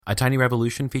A Tiny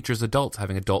Revolution features adults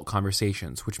having adult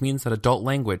conversations, which means that adult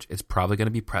language is probably going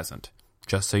to be present.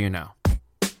 Just so you know.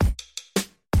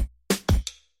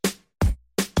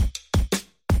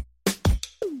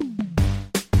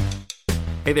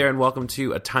 Hey there, and welcome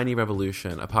to A Tiny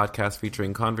Revolution, a podcast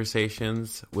featuring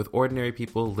conversations with ordinary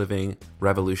people living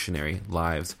revolutionary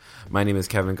lives. My name is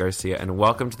Kevin Garcia, and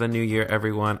welcome to the new year,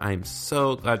 everyone. I'm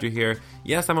so glad you're here.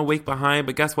 Yes, I'm a week behind,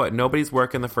 but guess what? Nobody's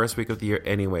working the first week of the year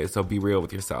anyway, so be real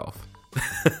with yourself.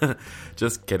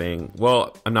 Just kidding.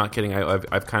 Well, I'm not kidding.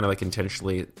 I've kind of like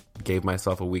intentionally gave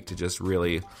myself a week to just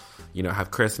really,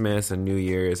 have Christmas and New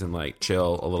Year's and like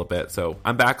chill a little bit. So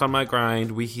I'm back on my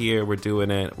grind. We're doing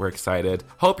it. We're excited.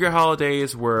 Hope your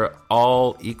holidays were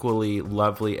all equally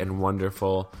lovely and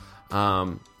wonderful.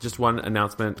 Just one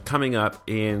announcement coming up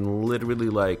in literally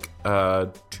like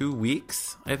 2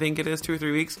 weeks, I think it is 2 or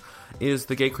 3 weeks, is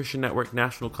the Gay Christian Network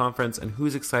National Conference. And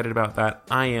who's excited about that?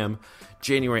 I am.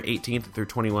 January 18th through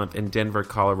 21st in Denver,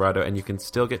 Colorado, and you can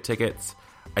still get tickets,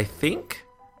 I think.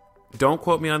 Don't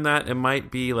quote me on that. It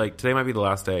might be like, today might be the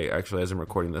last day, actually, as I'm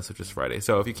recording this, which is Friday.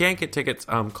 So if you can't get tickets,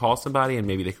 call somebody and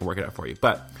maybe they can work it out for you.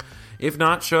 But if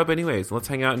not, show up anyways. Let's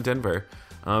hang out in Denver.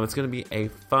 It's going to be a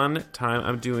fun time.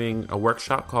 I'm doing a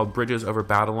workshop called Bridges Over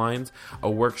Battle Lines,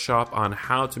 a workshop on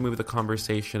how to move the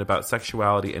conversation about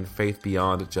sexuality and faith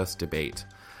beyond just debate.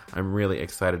 I'm really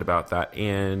excited about that,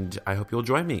 and I hope you'll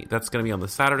join me. That's going to be on the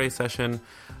Saturday session,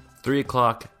 3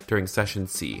 o'clock during session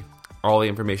C. All the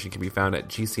information can be found at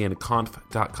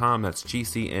gcnconf.com. That's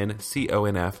gcnconf.com.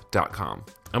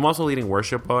 I'm also leading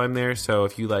worship while I'm there, so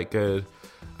if you like good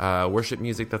worship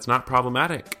music that's not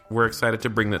problematic, we're excited to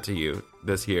bring that to you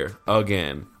this year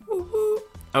again. Woo-hoo.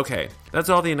 Okay, that's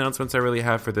all the announcements I really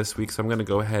have for this week, so I'm going to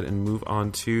go ahead and move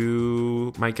on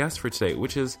to my guest for today,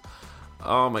 which is...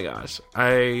 oh my gosh,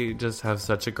 I just have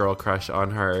such a girl crush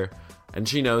on her, and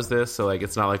she knows this, so like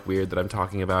it's not like weird that I'm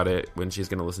talking about it when she's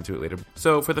going to listen to it later.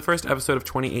 So for the first episode of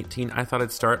 2018, I thought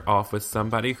I'd start off with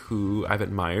somebody who I've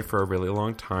admired for a really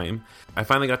long time. I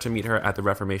finally got to meet her at the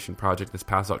Reformation Project this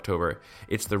past October.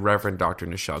 It's the Reverend Dr.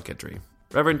 Neichelle Guidry.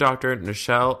 Reverend Dr.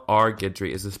 Neichelle R.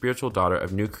 Guidry is the spiritual daughter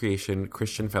of New Creation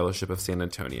Christian Fellowship of San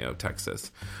Antonio,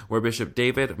 Texas, where Bishop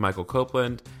David Michael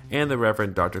Copeland and the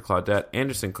Reverend Dr. Claudette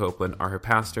Anderson Copeland are her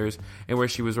pastors, and where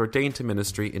she was ordained to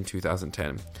ministry in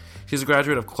 2010. She's a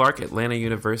graduate of Clark Atlanta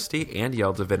University and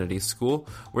Yale Divinity School,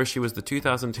 where she was the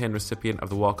 2010 recipient of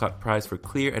the Walcott Prize for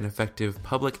Clear and Effective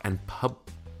Public and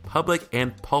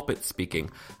Pulpit Speaking.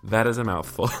 That is a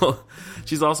mouthful.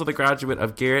 She's also the graduate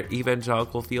of Garrett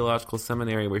Evangelical Theological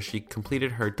Seminary, where she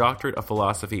completed her doctorate of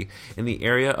philosophy in the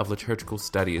area of liturgical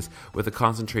studies with a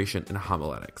concentration in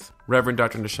homiletics. Reverend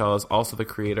Dr. Neichelle is also the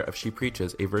creator of She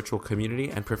Preaches, a virtual community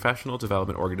and professional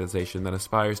development organization that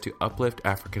aspires to uplift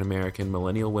African American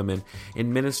millennial women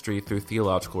in ministry through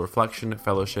theological reflection,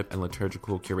 fellowship, and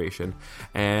liturgical curation.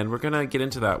 And we're going to get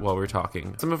into that while we're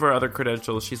talking. Some of her other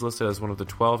credentials: she's listed as one of the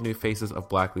 12 new faces of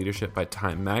Black leadership by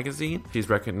Time magazine. She's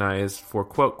recognized for,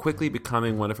 quote, quickly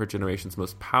becoming one of her generation's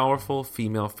most powerful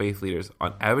female faith leaders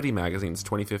on Ebony magazine's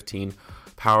 2015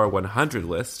 Power 100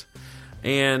 list,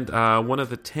 and one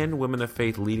of the 10 women of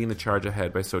faith leading the charge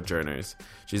ahead by Sojourners.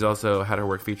 She's also had her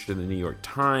work featured in the New York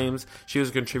Times. She was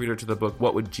a contributor to the book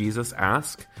What Would Jesus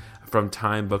Ask? From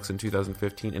Time Books in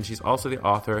 2015, and she's also the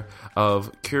author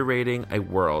of Curating a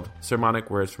World, Sermonic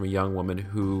Words from a Young Woman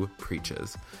Who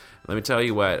Preaches. Let me tell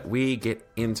you what, we get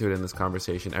into it in this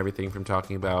conversation. Everything from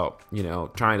talking about,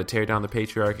 trying to tear down the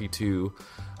patriarchy to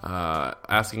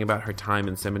asking about her time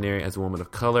in seminary as a woman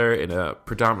of color in a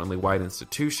predominantly white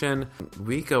institution.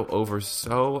 We go over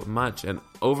so much, and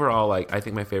overall, I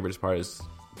think my favorite part is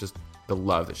just the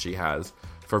love that she has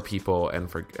for people and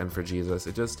for Jesus.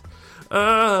 It just,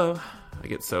 I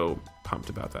get so pumped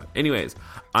about that. Anyways,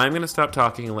 I'm going to stop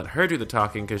talking and let her do the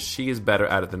talking because she is better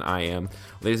at it than I am.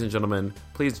 Ladies and gentlemen,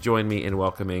 please join me in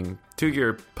welcoming to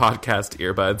your podcast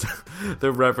earbuds,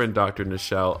 the Reverend Dr.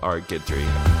 Neichelle R. Guidry.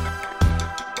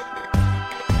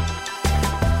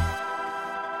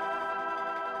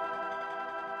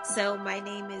 So my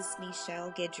name is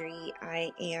Neichelle Guidry.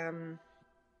 I am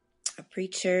a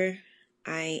preacher.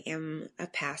 I am a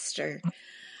pastor.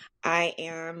 I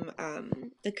am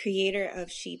the creator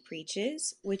of She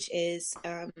Preaches, which is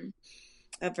a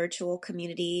virtual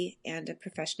community and a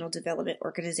professional development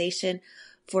organization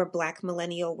for Black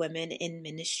millennial women in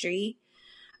ministry.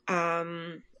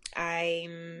 I'm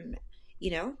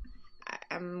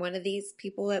one of these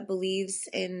people that believes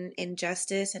in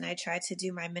justice, and I try to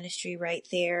do my ministry right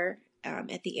there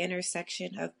at the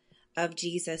intersection of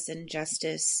Jesus and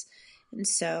justice. And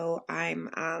so I'm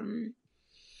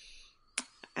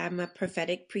a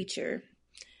prophetic preacher,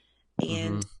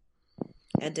 and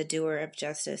and a doer of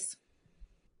justice.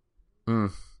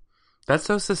 Mm. That's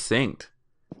so succinct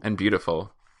and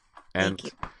beautiful. Thank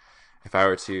you. And if I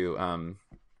were to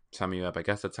sum you up, I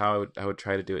guess that's how I would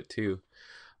try to do it too.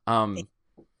 Thank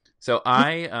So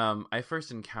I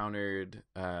first encountered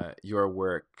your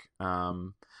work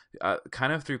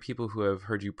kind of through people who have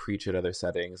heard you preach at other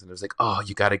settings, and it was like, oh,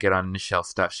 you got to get on Neichelle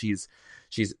stuff. She's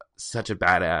such a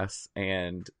badass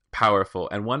and powerful.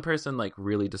 And one person like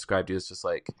really described you as just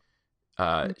like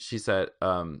she said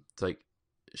it's like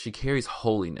she carries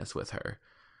holiness with her,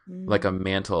 like a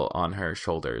mantle on her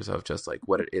shoulders of just like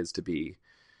what it is to be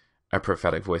a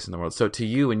prophetic voice in the world. So to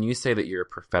you, when you say that you're a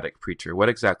prophetic preacher, what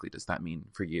exactly does that mean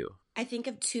for you? I think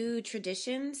of two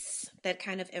traditions that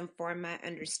kind of inform my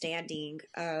understanding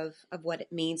of what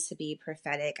it means to be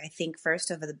prophetic. I think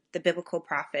first of the biblical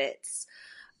prophets,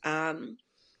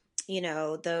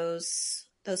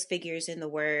 those figures in the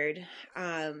word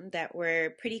that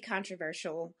were pretty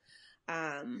controversial,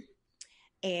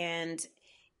 and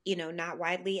not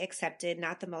widely accepted,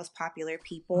 not the most popular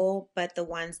people, but the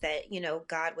ones that,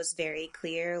 God was very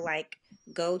clear, like,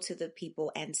 go to the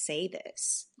people and say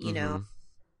this,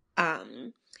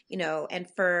 um, and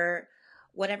for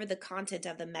whatever the content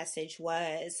of the message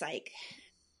was, like,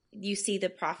 you see the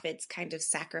prophets kind of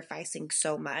sacrificing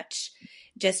so much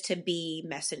just to be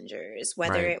messengers,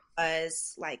 whether Right. it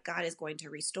was like God is going to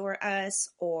restore us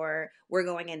or we're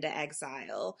going into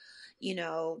exile.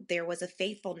 There was a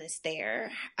faithfulness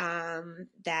there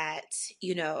that,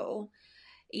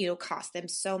 cost them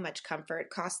so much comfort,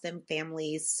 cost them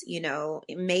families,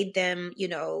 it made them,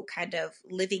 kind of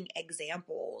living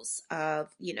examples of,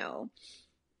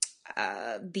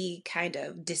 the kind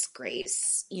of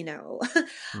disgrace,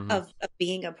 Mm-hmm. of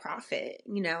being a prophet,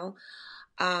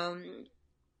 Um,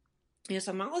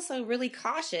 so I'm also really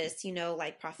cautious,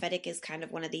 like prophetic is kind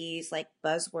of one of these like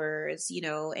buzzwords,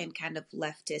 in kind of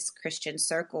leftist Christian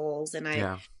circles. And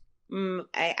Yeah.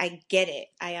 I get it.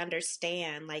 I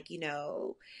understand, like,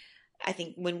 I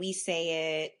think when we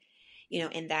say it,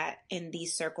 in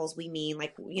these circles, we mean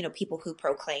like, people who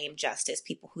proclaim justice,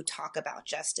 people who talk about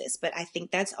justice. But I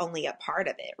think that's only a part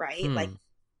of it, right? Like Hmm.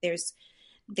 there's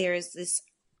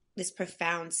this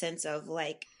profound sense of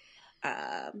like,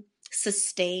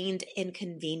 sustained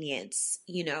inconvenience,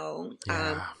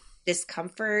 Yeah.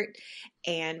 discomfort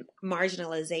and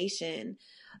marginalization,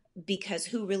 because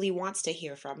who really wants to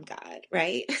hear from God,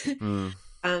 right? Mm.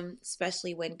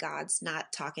 Especially when God's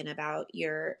not talking about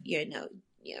your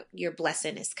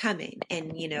blessing is coming,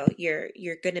 and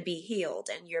you're going to be healed,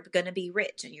 and you're going to be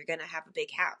rich, and you're going to have a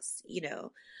big house.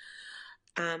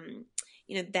 Um,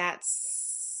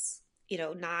 that's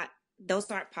not,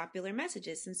 those aren't popular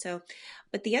messages. And so,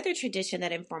 but the other tradition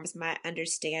that informs my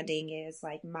understanding is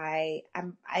like I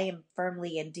am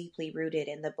firmly and deeply rooted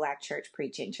in the Black church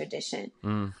preaching tradition.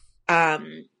 Mm.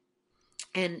 Um,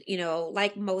 and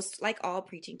like all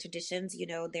preaching traditions,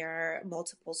 there are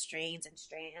multiple strains and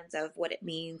strands of what it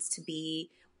means to be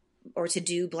or to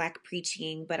do Black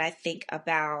preaching. But I think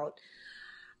about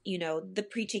the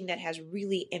preaching that has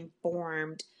really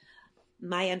informed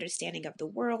my understanding of the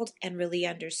world, and really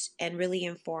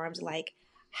informed like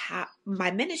how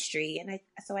my ministry. And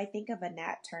I think of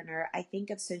Annette Turner, I think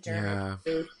of Sojourner Yeah.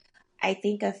 Truth, I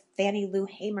think of Fannie Lou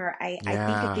Hamer. I think of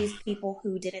Yeah. these people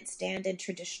who didn't stand in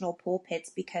traditional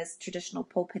pulpits because traditional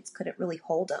pulpits couldn't really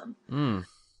hold them. Mm.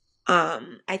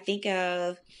 I think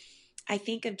of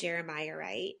Jeremiah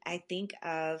Wright. I think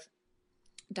of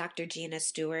Dr. Gina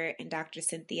Stewart and Dr.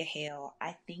 Cynthia Hale.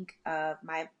 I think of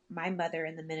my mother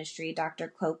in the ministry, Dr.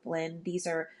 Copeland. These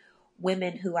are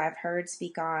women who I've heard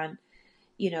speak on,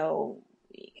 you know,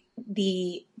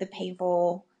 the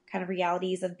painful kind of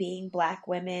realities of being Black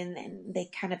women, and they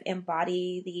kind of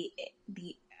embody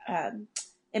the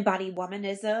embody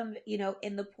womanism,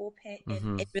 in the pulpit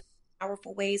Mm-hmm. in really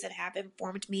powerful ways that have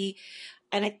informed me.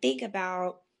 And I think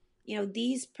about,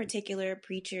 these particular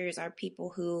preachers are people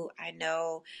who I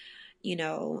know, you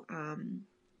know, um,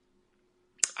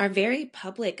 are very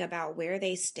public about where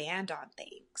they stand on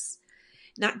things,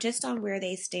 not just on where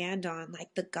they stand on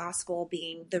like the gospel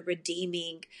being the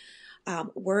redeeming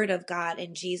word of God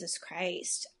in Jesus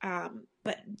Christ,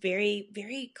 but very,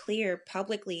 very clear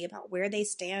publicly about where they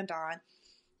stand on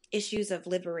issues of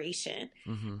liberation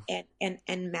Mm-hmm.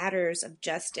 and matters of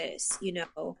justice.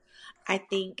 I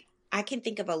think I can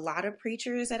think of a lot of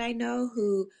preachers that I know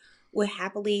who would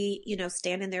happily,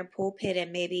 stand in their pulpit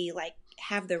and maybe like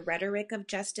have the rhetoric of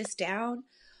justice down.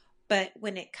 But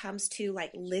when it comes to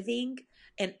like living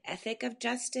an ethic of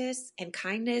justice and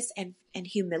kindness and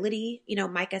humility,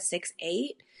 Micah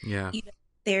 6:8, Yeah. you know,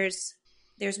 there's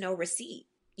no receipt.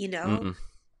 Mm.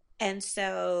 And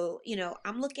so,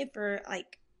 I'm looking for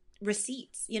like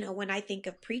receipts. When I think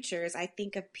of preachers, I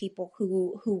think of people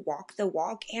who walk the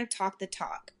walk and talk the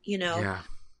talk, Yeah.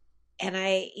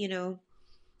 and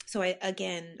so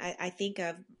I think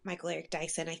of Michael Eric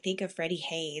Dyson, I think of Freddie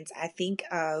Haynes, I think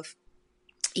of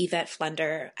Yvette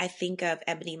Flunder, I think of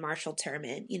Ebony Marshall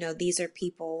Turman. These are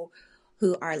people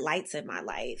who are lights in my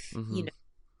life, Mm-hmm.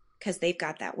 Because they've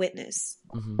got that witness.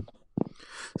 Mm-hmm.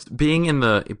 Being in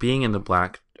the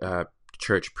Black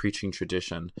church preaching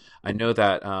tradition, I know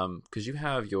that because you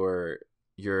have your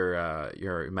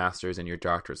master's and your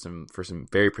doctorate for some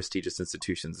very prestigious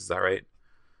institutions. Is that right?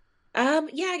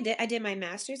 Yeah, I did my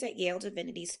master's at Yale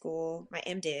Divinity School, my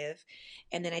MDiv,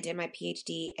 and then I did my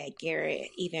PhD at Garrett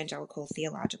Evangelical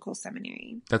Theological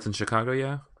Seminary. That's in Chicago,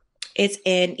 yeah. It's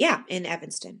in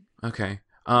Evanston. Okay.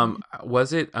 Mm-hmm.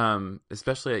 Was it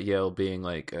especially at Yale being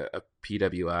like a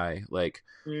PWI, like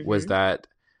was Mm-hmm. that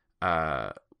uh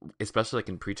especially like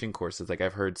in preaching courses, like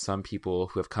I've heard some people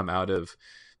who have come out of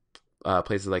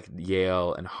places like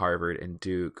Yale and Harvard and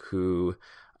Duke who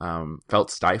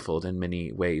felt stifled in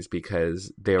many ways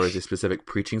because there was a specific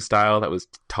preaching style that was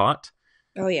taught,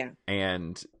 Oh yeah.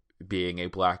 and being a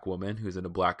Black woman who's in a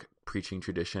Black preaching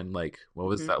tradition, like what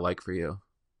was Mm-hmm. that like for you?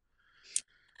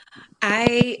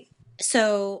 I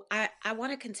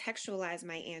want to contextualize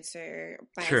my answer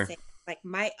by Sure. saying, like,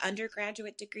 my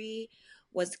undergraduate degree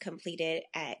was completed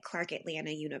at Clark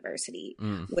Atlanta University,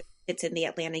 Mm, which it's in the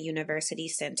Atlanta University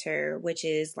Center, which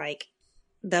is like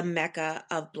the mecca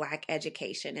of Black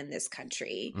education in this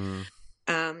country. mm,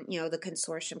 The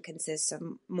consortium consists of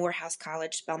Morehouse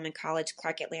College, Spelman College,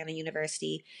 Clark Atlanta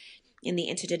University, in the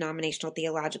Interdenominational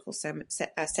Theological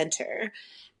Center,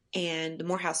 and the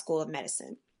Morehouse School of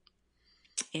Medicine,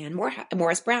 and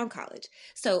Morris Brown College.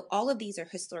 So all of these are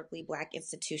historically Black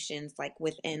institutions, like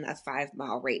within a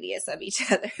 5-mile radius of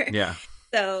each other. yeah.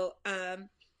 So,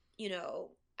 you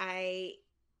know, I,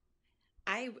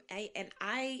 I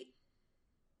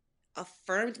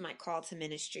affirmed my call to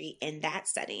ministry in that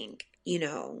setting.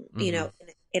 Mm-hmm.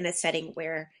 In a setting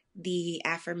where the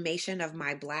affirmation of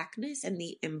my Blackness and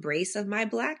the embrace of my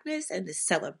Blackness and the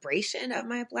celebration of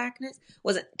my Blackness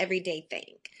was an everyday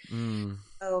thing. Mm,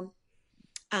 So,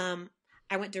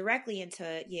 I went directly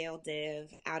into Yale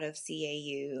Div out of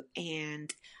CAU,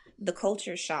 and the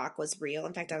culture shock was real.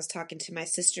 In fact, I was talking to my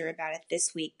sister about it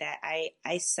this week, that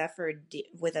I suffered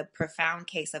with a profound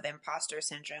case of imposter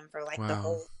syndrome for like the wow.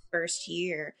 whole first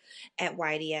year at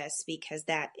YDS, because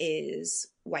that is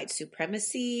white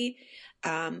supremacy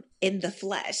in the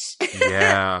flesh.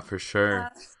 Yeah, for sure.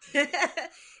 Uh,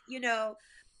 you know,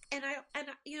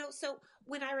 so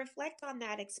when I reflect on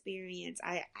that experience,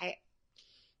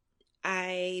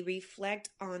 I reflect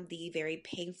on the very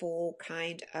painful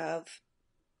kind of,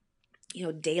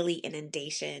 daily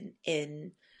inundation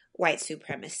in white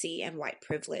supremacy and white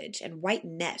privilege and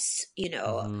whiteness,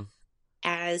 Mm-hmm.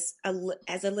 as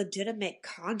a legitimate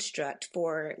construct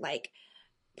for like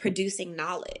producing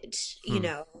knowledge, Hmm.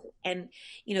 and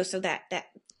so that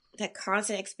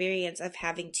constant experience of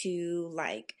having to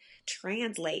like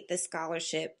translate the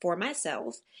scholarship for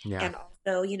myself, Yeah. and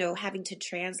also having to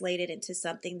translate it into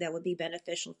something that would be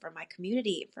beneficial for my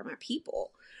community, for my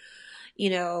people, you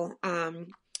know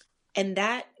and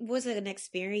that was an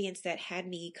experience that had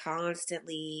me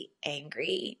constantly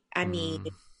angry. I mean,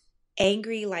 Mm-hmm.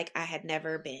 angry like I had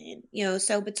never been.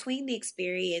 So between the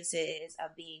experiences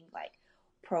of being like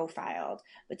profiled,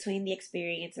 between the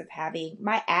experience of having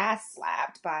my ass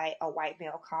slapped by a white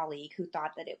male colleague who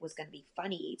thought that it was going to be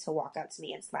funny to walk up to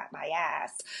me and slap my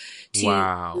ass, to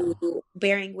Wow.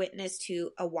 bearing witness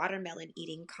to a watermelon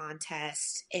eating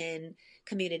contest in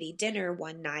community dinner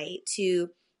one night, to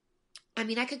I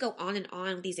mean, I could go on and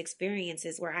on with these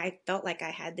experiences where I felt like I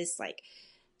had this like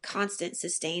constant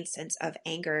sustained sense of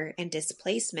anger and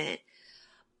displacement.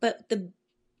 But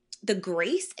the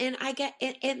grace, and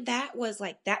and that was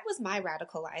my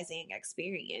radicalizing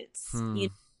experience. Hmm.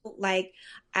 Like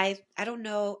I don't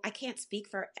know, I can't speak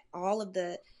for all of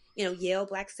the Yale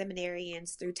Black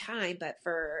seminarians through time, but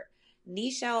for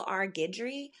Neichelle R.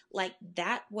 Guidry, like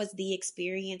that was the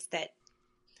experience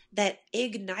that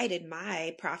ignited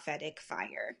my prophetic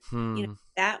fire. Hmm.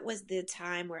 That was the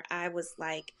time where I was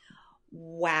like,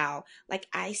 wow, like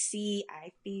I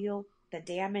feel the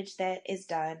damage that is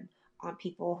done on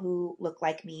people who look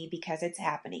like me because it's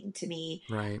happening to me.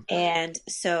 Right. And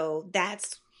so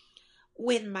that's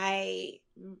when my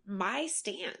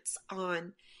stance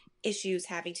on issues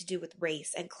having to do with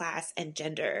race and class and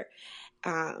gender,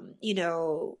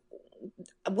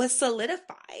 was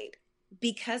solidified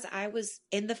because I was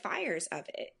in the fires of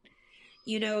it.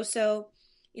 So,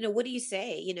 what do you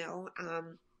say?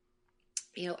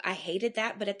 I hated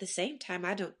that, but at the same time,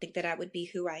 I don't think that I would be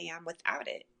who I am without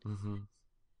it. Mm-hmm.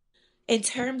 In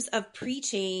terms of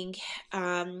preaching,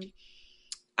 um,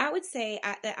 I would say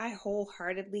that I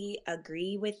wholeheartedly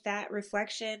agree with that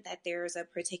reflection that there's a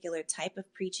particular type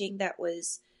of preaching that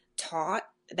was taught,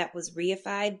 that was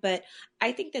reified, but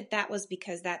I think that that was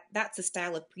because that's the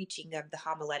style of preaching of the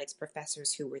homiletics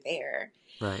professors who were there.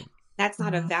 Right. That's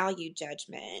not a value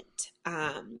judgment.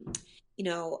 You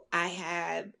know,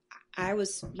 my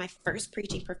first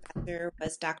preaching professor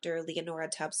was Dr. Leonora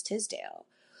Tubbs Tisdale,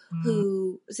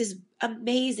 who was this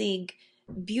amazing,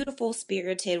 beautiful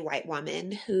spirited white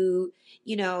woman who,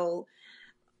 you know,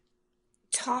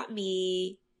 taught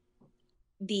me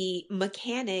the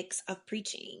mechanics of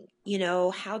preaching,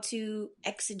 how to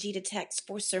exegete a text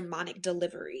for sermonic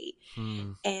delivery.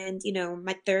 Hmm. And,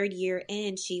 my third year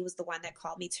in, she was the one that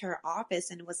called me to her office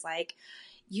and was like,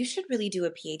 you should really do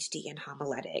a PhD in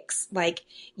homiletics. Like,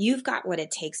 you've got what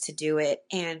it takes to do it.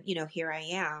 And, here I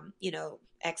am,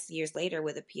 X years later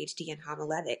with a PhD in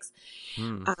homiletics.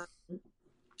 Hmm.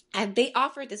 And they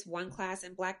offered this one class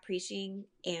in Black preaching,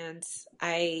 and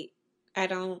I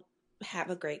don't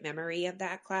have a great memory of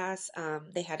that class.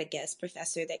 They had a guest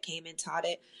professor that came and taught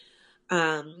it.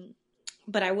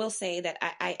 But I will say that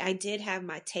I did have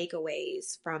my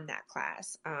takeaways from that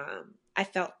class. I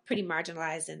felt pretty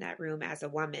marginalized in that room as a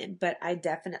woman, but I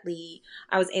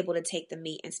was able to take the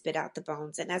meat and spit out the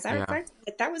bones. And as I Yeah. reflect,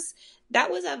 that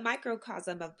was a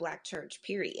microcosm of Black church,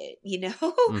 period,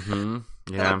 Mm-hmm.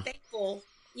 So I'm Yeah. thankful,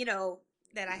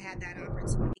 that I had that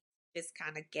opportunity to just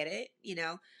kind of get it,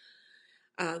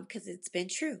 because it's been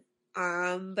true.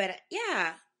 But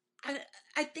yeah,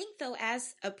 I think though,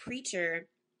 as a preacher,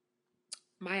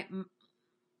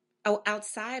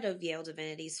 outside of Yale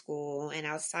Divinity School and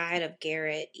outside of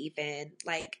Garrett, even,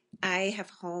 like, I have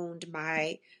honed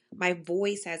my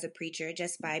voice as a preacher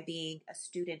just by being a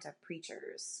student of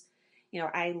preachers.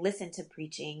 I listen to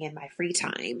preaching in my free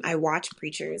time. I watch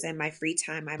preachers in my free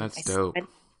time. That's dope.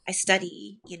 I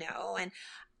study, and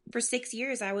for 6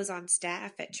 years, I was on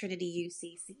staff at Trinity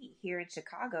UCC here in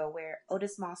Chicago, where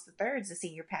Otis Moss III is the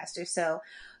senior pastor. So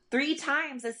 3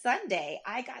 times a Sunday,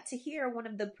 I got to hear one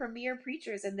of the premier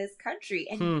preachers in this country,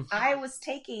 and I was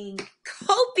taking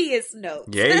copious notes.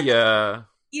 Yeah, yeah.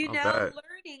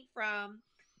 Learning from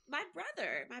my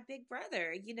brother, my big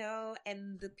brother,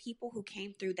 and the people who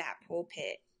came through that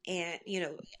pulpit, and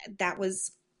that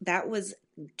was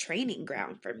training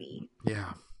ground for me.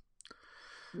 Yeah.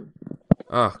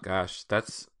 Oh gosh,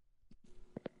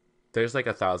 there's like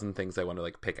 1,000 things I want to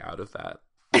like pick out of that.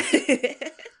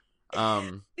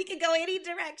 We can go any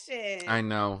direction. I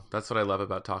know. That's what I love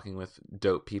about talking with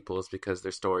dope people, is because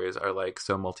their stories are like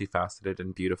so multifaceted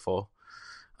and beautiful.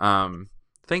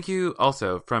 Thank you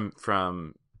also from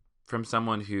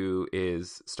someone who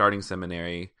is starting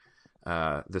seminary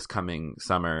this coming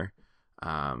summer.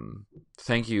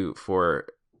 Thank you for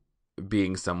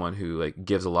being someone who like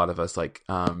gives a lot of us like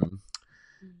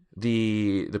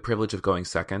the privilege of going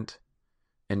second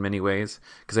in many ways,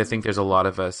 because I think there's a lot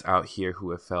of us out here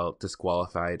who have felt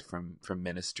disqualified from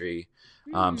ministry,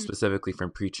 specifically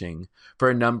from preaching, for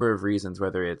a number of reasons,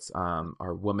 whether it's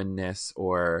our womanness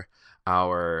or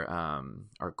our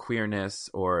queerness,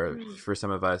 or for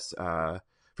some of us,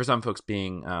 for some folks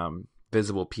being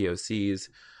visible POCs,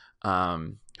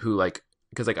 who like,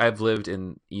 because like I've lived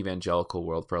in evangelical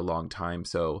world for a long time,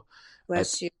 so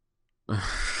bless you.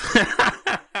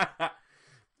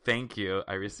 Thank you.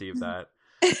 I received that.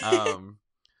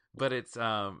 But it's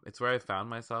where I found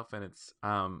myself, and it's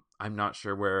I'm not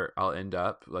sure where I'll end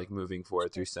up like moving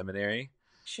forward through seminary.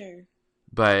 Sure.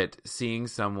 But seeing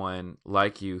someone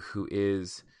like you who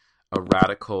is a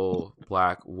radical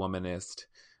Black womanist,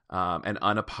 and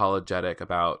unapologetic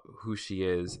about who she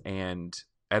is, and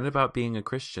about being a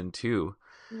Christian too,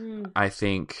 I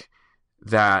think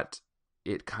that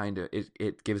it kind of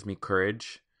it gives me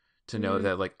courage to know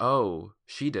that like, oh,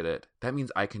 she did it. That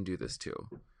means I can do this too.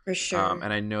 For sure.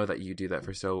 And I know that you do that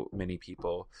for so many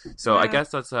people. So I guess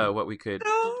that's what we could.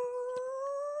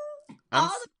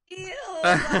 All the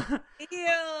feels.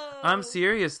 I'm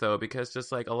serious though, because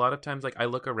just like a lot of times, like I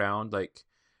look around like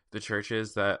the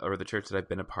churches the church that I've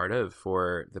been a part of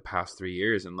for the past 3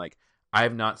 years, and like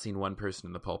I've not seen one person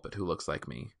in the pulpit who looks like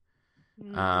me.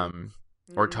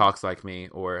 Or talks like me,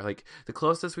 or like the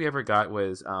closest we ever got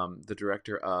was the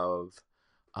director of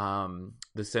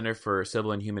the Center for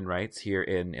Civil and Human Rights here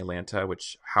in Atlanta,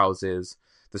 which houses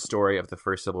the story of the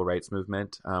first civil rights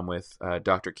movement, with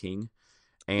Dr. King,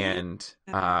 and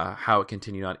how it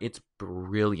continued on. It's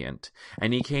brilliant.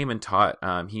 And he came and taught.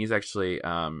 He's actually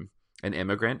an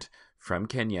immigrant from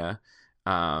Kenya,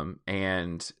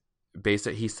 and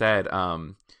he said,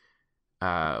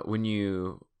 when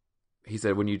you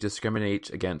discriminate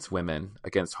against women,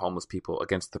 against homeless people,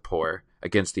 against the poor,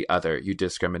 against the other, you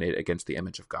discriminate against the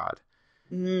image of God.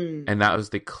 Mm. And that was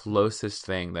the closest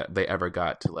thing that they ever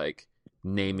got to like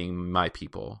naming my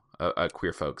people,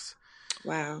 queer folks.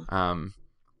 Wow.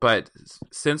 But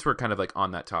since we're kind of like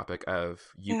on that topic of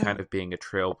you Yeah. kind of being a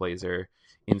trailblazer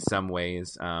in some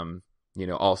ways,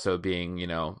 also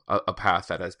being, a path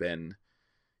that has been,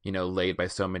 laid by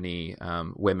so many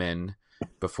women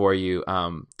before you.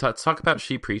 Let's talk about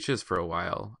She Preaches for a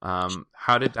while.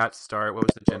 How did that start? What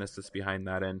was the genesis behind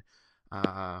that? And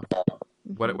Mm-hmm.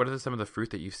 what are some of the fruit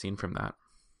that you've seen from that?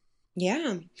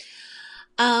 Yeah.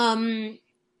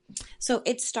 So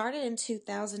it started in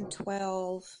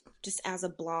 2012 just as a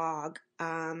blog.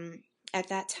 At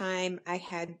that time, I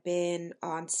had been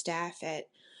on staff at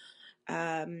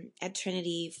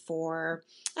Trinity for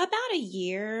about a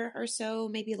year or so,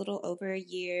 maybe a little over a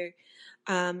year,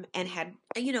 and had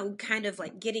kind of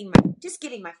like getting my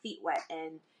feet wet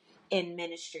in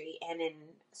ministry, and in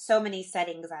so many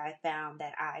settings, I found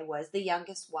that I was the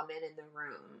youngest woman in the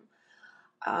room.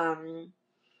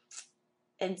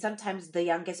 And sometimes the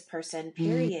youngest person,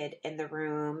 period, in the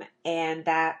room. And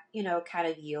that, kind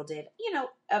of yielded,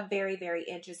 a very, very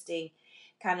interesting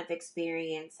kind of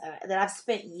experience that I've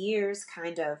spent years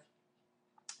kind of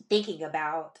thinking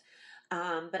about.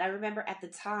 But I remember at the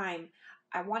time,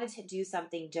 I wanted to do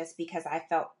something just because I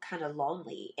felt kind of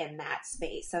lonely in that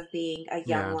space of being a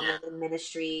young Yeah. woman in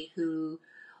ministry who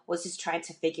was just trying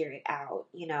to figure it out.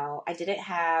 I didn't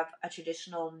have a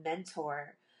traditional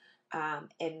mentor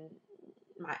in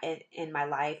my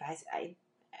life.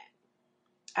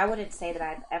 I wouldn't say that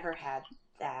I've ever had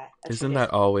that a Isn't that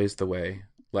traditional. always the way?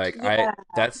 Like Yeah,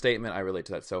 that statement, I relate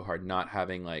to that so hard. Not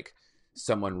having like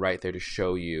someone right there to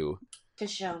show you. to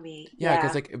show me. Yeah,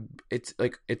 because Yeah,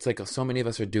 like it's like so many of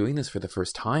us are doing this for the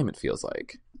first time. It feels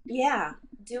like. yeah,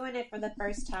 doing it for the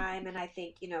first time, and I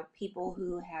think people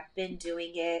who have been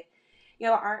doing it,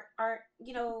 are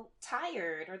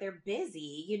tired or they're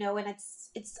busy, and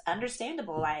it's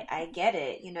understandable. I get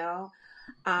it,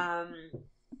 um,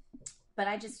 but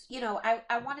I just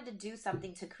I wanted to do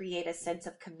something to create a sense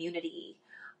of community,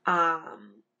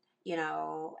 um,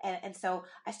 and so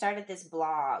I started this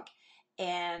blog.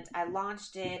 And I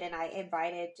launched it, and I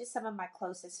invited just some of my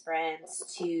closest friends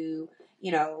to,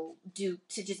 to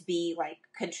just be like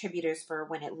contributors for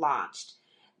when it launched.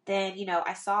 Then,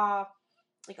 I saw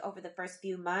like over the first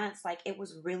few months, like it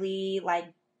was really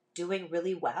like doing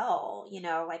really well,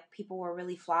 like people were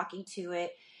really flocking to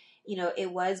it.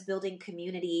 It was building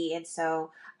community. And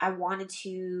so I wanted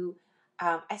to,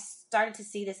 I started to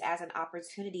see this as an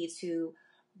opportunity to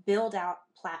build out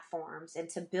platforms and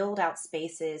to build out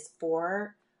spaces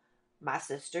for my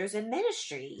sisters in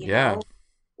ministry. Yeah.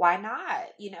 Why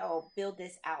not, build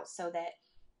this out so that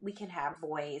we can have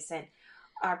voice and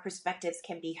our perspectives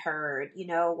can be heard.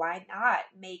 Why not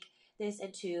make this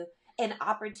into an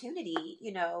opportunity,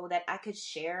 that I could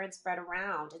share and spread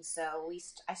around. And so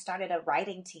I started a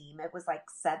writing team. It was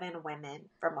like 7 women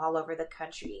from all over the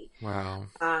country. Wow.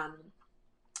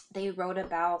 They wrote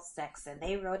about sex, and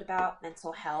they wrote about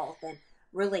mental health and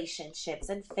relationships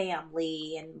and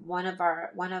family. And one of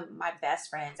my best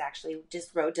friends actually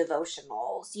just wrote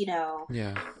devotionals,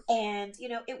 Yeah. and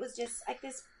it was just like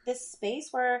this space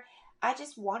where I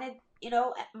just wanted,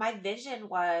 my vision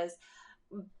was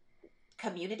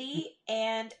community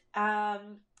and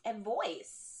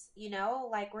voice.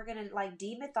 Like we're gonna like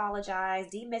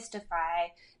demystify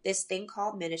this thing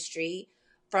called ministry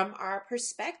from our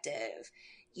perspective,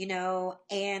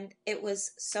 and it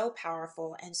was so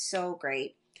powerful and so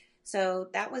great. So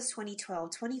that was 2012.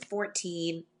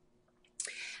 2014,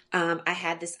 I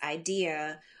had this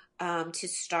idea to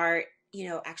start,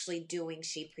 actually doing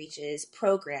She Preaches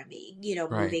programming, Right.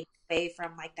 moving away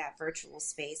from like that virtual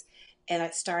space. And I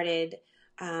started,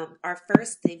 our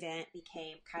first event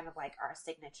became kind of like our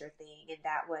signature thing. And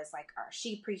that was like our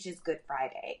She Preaches Good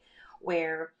Friday,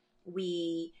 where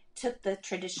we took the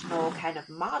traditional kind of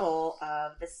model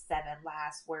of the 7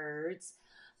 last words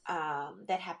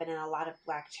that happen in a lot of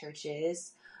Black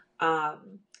churches.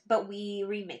 But we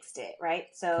remixed it, right?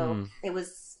 So Hmm. it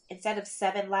was, instead of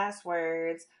 7 last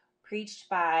words preached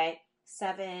by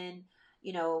 7,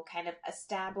 kind of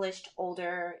established,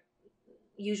 older,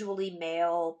 usually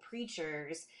male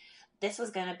preachers, this was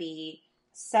going to be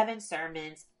 7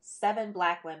 sermons, 7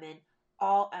 Black women,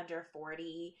 all under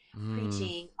 40, Hmm.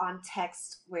 preaching on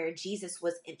texts where Jesus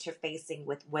was interfacing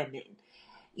with women.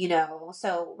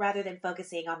 So rather than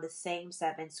focusing on the same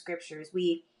 7 scriptures,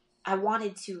 I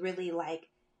wanted to really like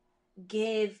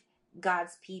give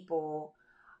God's people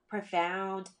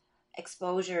profound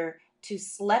exposure to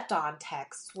slept on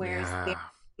texts, whereas Yeah.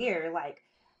 here, like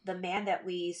the man that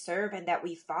we serve and that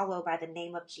we follow by the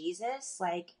name of Jesus,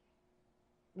 like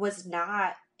was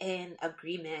not in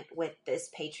agreement with this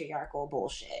patriarchal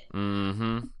bullshit.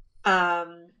 Mm-hmm.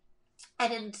 Um,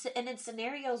 and in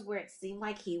scenarios where it seemed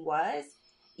like he was,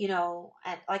 and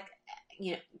like,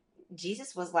 you know,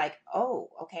 Jesus was like, "Oh,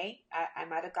 okay, I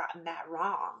might have gotten that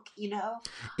wrong."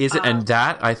 Is it, Um, and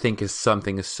that I think is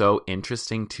something so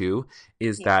interesting too,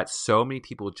 is yeah, that so many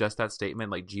people, just that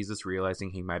statement, like Jesus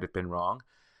realizing he might have been wrong,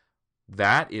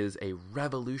 that is a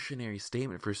revolutionary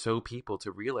statement for so people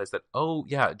to realize that, oh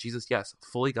yeah, Jesus, yes,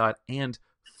 fully God and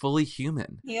fully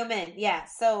human. human, yeah.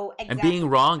 So And being exactly,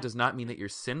 wrong does not mean that you're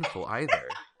sinful either.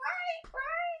 right.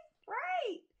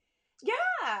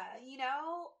 Yeah,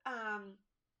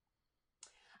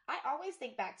 I always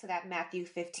think back to that Matthew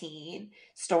 15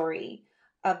 story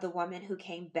of the woman who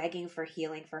came begging for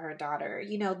healing for her daughter.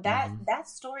 That Mm-hmm. that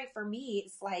story for me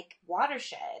is like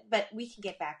watershed, but we can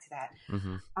get back to that.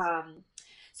 Mm-hmm.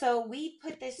 So we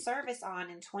put this service on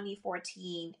in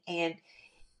 2014, and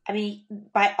I mean,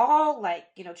 by all like,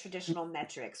 traditional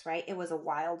metrics, right? It was a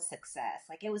wild success.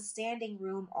 Like it was standing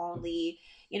room only,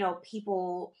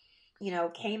 people,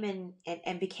 came in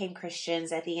and became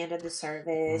Christians at the end of the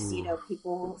service. Ooh.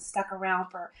 People stuck around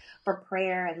for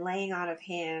prayer and laying on of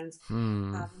hands.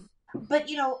 Hmm. But,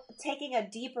 taking a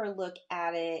deeper look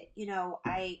at it,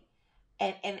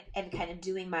 and kind of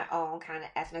doing my own kind of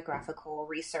ethnographical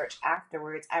research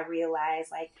afterwards, I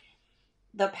realized like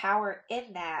the power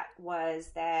in that was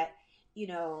that, you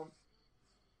know,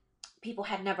 people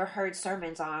had never heard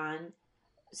sermons on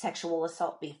sexual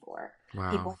assault before. Wow.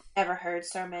 People had never heard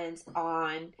sermons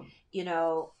on,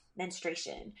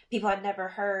 menstruation. People had never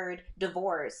heard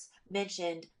divorce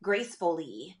mentioned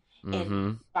gracefully in the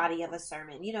Mm-hmm. body of a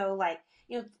sermon.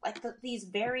 These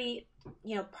very,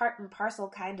 part and parcel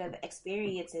kind of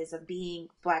experiences of being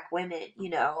Black women,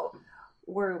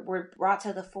 were brought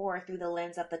to the fore through the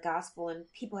lens of the gospel, and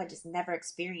people had just never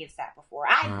experienced that before.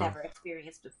 I'd Wow. never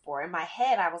experienced it before. In my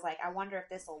head, I was like, I wonder if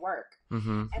this will work.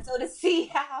 Mm-hmm. And so to see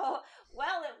how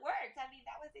well it worked, I mean,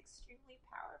 that was extremely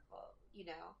powerful.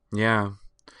 Yeah.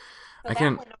 So I that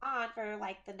can. went on for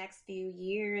like the next few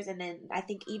years. And then I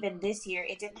think even this year,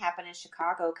 it didn't happen in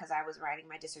Chicago because I was writing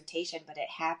my dissertation, but it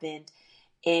happened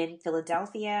in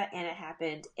Philadelphia and it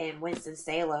happened in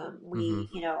Winston-Salem.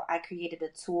 Mm-hmm. I created a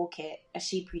toolkit, a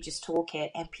She Preaches toolkit,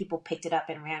 and people picked it up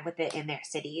and ran with it in their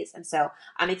cities. And so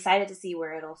I'm excited to see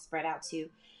where it'll spread out to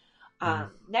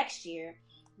Mm-hmm. next year.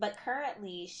 But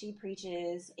currently, She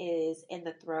Preaches is in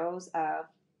the throes of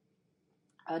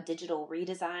a digital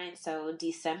redesign. So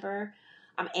December,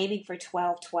 I'm aiming for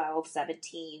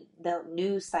 12/12/17. The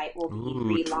new site will be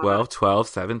Ooh, relaunched. 12, 12,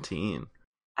 17.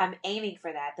 I'm aiming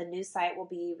for that. The new site will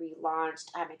be relaunched.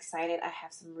 I'm excited. I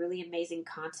have some really amazing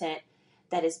content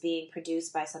that is being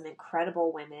produced by some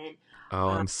incredible women. Oh,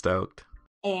 I'm stoked.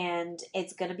 And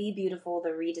it's going to be beautiful. The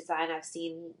redesign, I've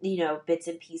seen, bits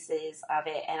and pieces of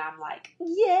it, and I'm like,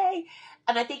 yay.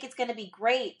 And I think it's going to be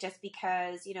great just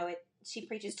because, She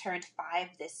Preaches turned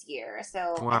 5 this year. So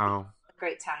I think Wow. it's a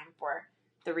great time for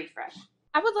the refresh.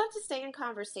 I would love to stay in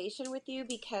conversation with you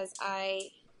because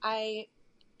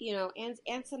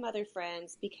and some other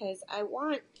friends, because I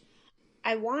want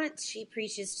She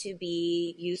Preaches to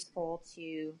be useful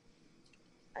to,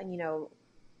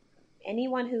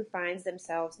 anyone who finds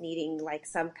themselves needing like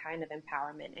some kind of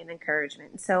empowerment and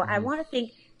encouragement. So I Mm-hmm. want to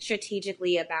think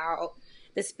strategically about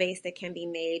the space that can be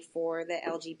made for the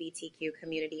LGBTQ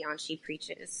community on She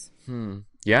Preaches.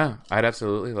 Yeah, I'd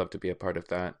absolutely love to be a part of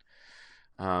that.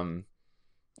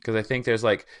 Because I think there's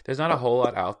not a whole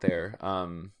lot out there.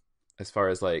 As far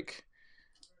as like,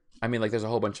 I mean, like there's a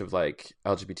whole bunch of like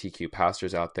LGBTQ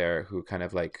pastors out there who kind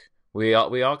of like we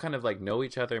all kind of like know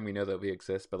each other and we know that we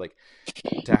exist, but like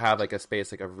to have like a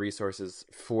space like of resources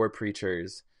for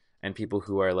preachers and people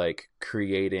who are like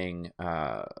creating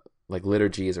like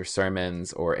liturgies or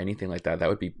sermons or anything like that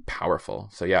would be powerful.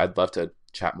 So yeah, I'd love to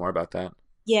chat more about that.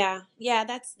 Yeah,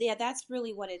 that's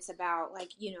really what it's about. Like,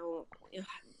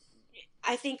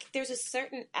 I think there's a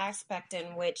certain aspect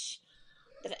in which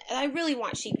that I really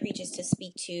want She Preaches to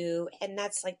speak to, and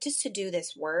that's like just to do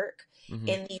this work Mm-hmm.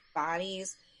 in these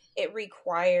bodies. It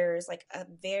requires like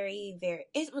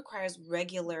it requires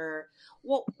regular,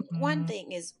 well, one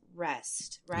thing is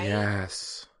rest, right?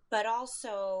 Yes. But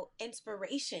also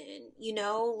inspiration,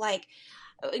 like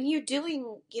when you're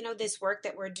doing, this work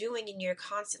that we're doing and you're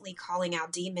constantly calling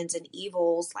out demons and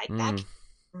evils, like that can be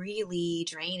really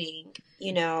draining,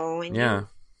 and Yeah.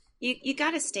 you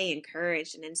got to stay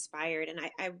encouraged and inspired. And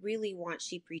I really want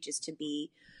She Preaches to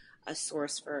be a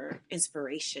source for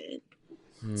inspiration.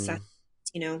 So, Hmm.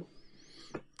 you know,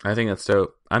 I think that's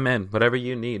dope. I'm in. Whatever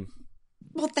you need.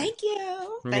 well, thank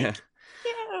you. Yeah. Thank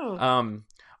you. Um,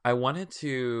 I wanted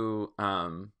to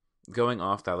going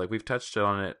off that, like we've touched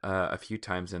on it a few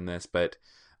times in this, but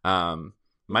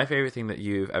my favorite thing that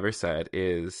you've ever said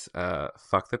is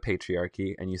fuck the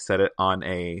patriarchy, and you said it on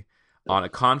a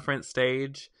conference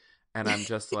stage, and I'm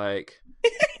just like,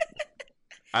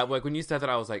 I like when you said that,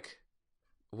 I was like,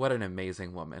 what an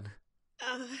amazing woman.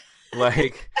 Uh,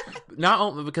 Like, not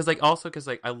only because like also because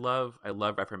like I love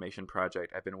Reformation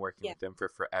Project. I've been working yeah, with them for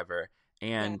forever,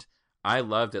 yeah, and I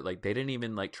loved it. Like they didn't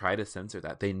even like try to censor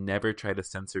that. They never try to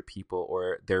censor people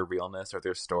or their realness or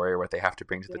their story or what they have to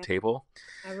bring to the yeah. table.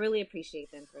 I really appreciate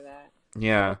them for that.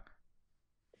 Yeah.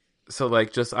 So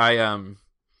like just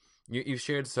you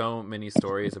shared so many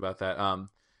stories about that.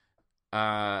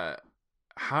 Uh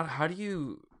how do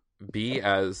you be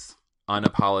as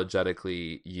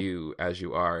unapologetically you as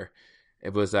you are?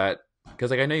 It was that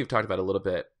because like I know you've talked about it a little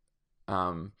bit,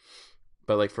 um,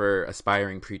 but like for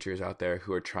aspiring preachers out there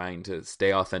who are trying to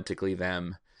stay authentically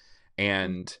them,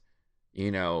 and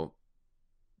you know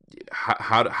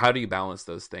how do you balance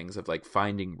those things of like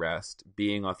finding rest,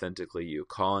 being authentically you,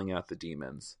 calling out the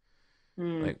demons?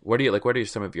 Mm. Like what are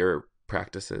some of your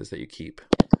practices that you keep?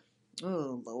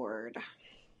 Oh, Lord.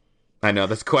 I know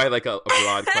that's quite like a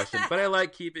broad question, but I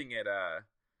like keeping it.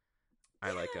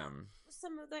 I like Yeah,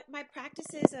 some of my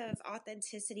practices of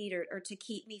authenticity, or to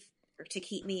keep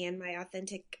me in my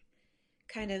authentic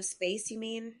kind of space. You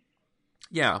mean?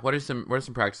 Yeah, what are some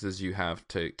practices you have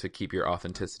to keep your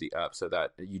authenticity up so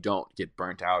that you don't get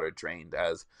burnt out or drained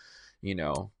as, you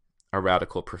know, a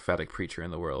radical prophetic preacher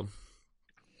in the world?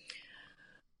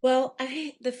 Well,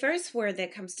 the first word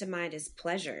that comes to mind is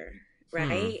pleasure, Hmm.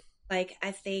 right? Like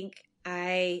I think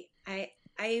I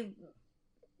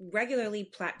regularly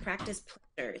practice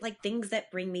pleasure, like things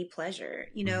that bring me pleasure.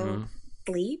 Mm-hmm.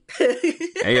 Sleep,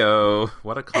 Ayo,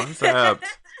 what a concept.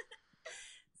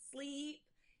 sleep,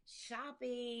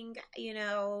 shopping.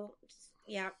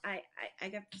 Yeah, I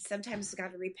got sometimes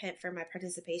got to repent for my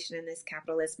participation in this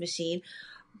capitalist machine,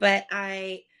 but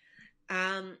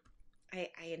um I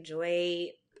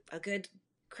enjoy a good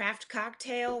craft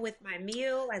cocktail with my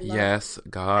meal. Yes, I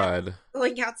love God.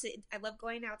 I love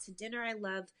going out to dinner. I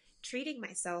love treating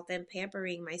myself and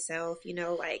pampering myself,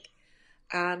 like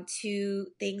to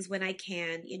things when I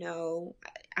can.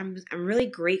 I'm really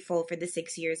grateful for the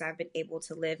 6 years I've been able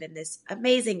to live in this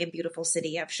amazing and beautiful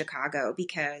city of Chicago,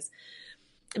 because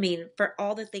I mean, for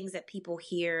all the things that people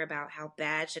hear about how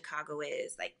bad Chicago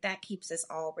is, like that keeps us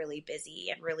all really busy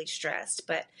and really stressed.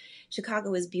 But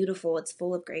Chicago is beautiful. It's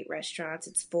full of great restaurants.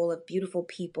 It's full of beautiful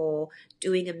people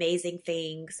doing amazing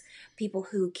things, people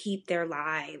who keep their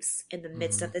lives in the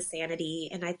midst Hmm. of the sanity.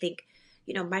 And I think,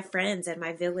 my friends and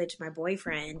my village, my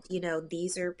boyfriend,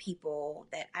 these are people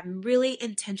that I'm really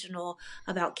intentional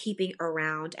about keeping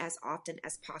around as often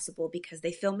as possible because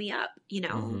they fill me up,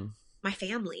 Hmm. my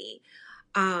family.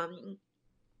 um,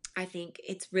 I think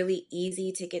it's really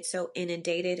easy to get so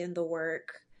inundated in the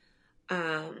work,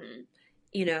 um,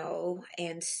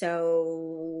 and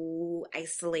so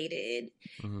isolated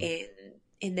Hmm.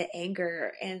 in the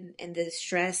anger and the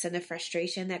stress and the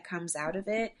frustration that comes out of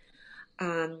it.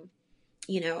 Um,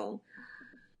 you know,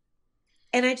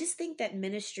 and I just think that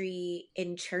ministry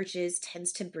in churches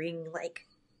tends to bring like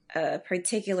a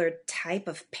particular type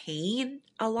of pain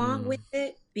along with Hmm.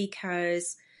 it,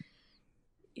 because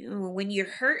when you're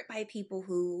hurt by people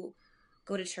who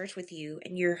go to church with you,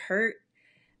 and you're hurt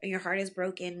and your heart is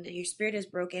broken and your spirit is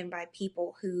broken by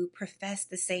people who profess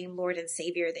the same Lord and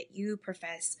Savior that you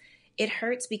profess, it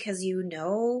hurts because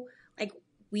like,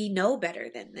 we know better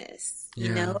than this.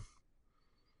 Yeah.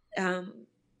 Um,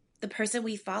 the person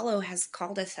we follow has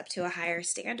called us up to a higher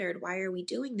standard. Why are we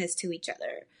doing this to each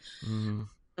other? Hmm.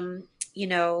 Um,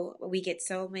 we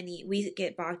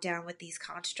get bogged down with these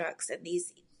constructs and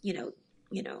these, you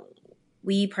know,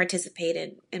 we participate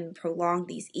in and prolong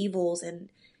these evils, and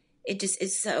it just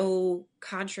is so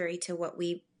contrary to what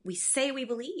we say we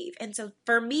believe. And so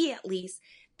for me, at least,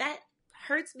 that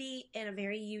hurts me in a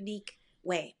very unique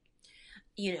way.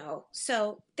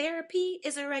 So therapy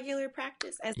is a regular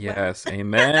practice as well. Yes,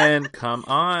 amen. Come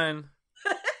on.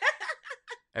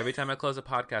 Every time I close a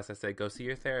podcast, I say, go see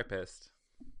your therapist.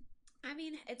 I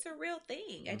mean, it's a real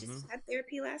thing. I Hmm. just had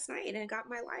therapy last night and it got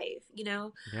my life.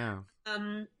 Yeah.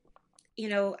 um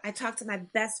I talk to my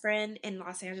best friend in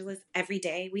Los Angeles every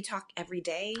day. We talk every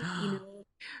day. I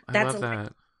That's love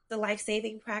that. the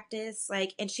life-saving practice.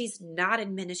 Like, and she's not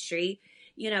in ministry.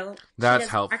 She That's does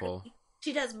helpful. marketing.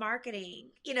 She does marketing,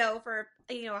 for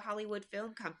a Hollywood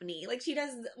film company. Like, she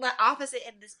does the opposite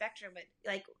end of the spectrum, but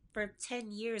like for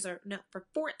 10 years, or no, for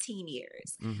 14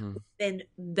 years, Mm-hmm. we've been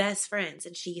best friends,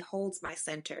 and she holds my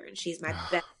center, and she's my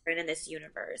best friend in this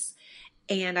universe.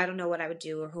 And I don't know what I would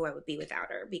do or who I would be without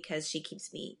her, because she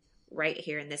keeps me right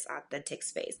here in this authentic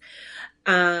space.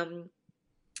 And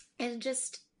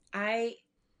just, like,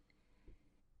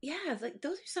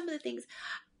 those are some of the things.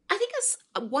 I think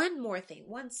one more thing,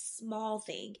 one small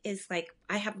thing is, like,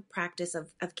 I have a practice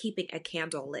of keeping a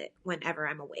candle lit whenever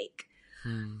I'm awake.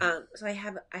 So I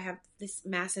have this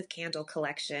massive candle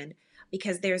collection,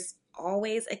 because there's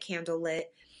always a candle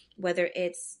lit, whether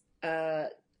it's a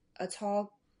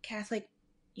tall Catholic,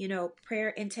 prayer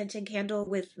intention candle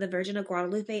with the Virgin of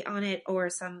Guadalupe on it, or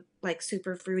some like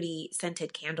super fruity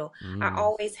scented candle. I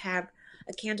always have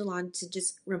a candle on to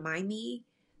just remind me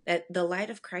that the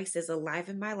light of Christ is alive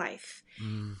in my life,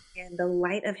 and the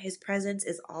light of his presence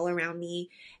is all around me,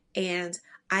 and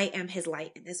I am his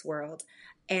light in this world.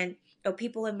 And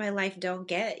people in my life don't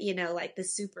get, like, the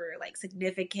super, like,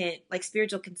 significant, like,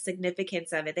 spiritual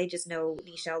significance of it. They just know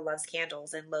Neichelle loves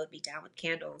candles and load me down with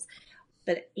candles.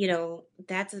 But,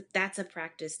 that's a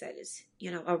practice that is,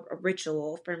 a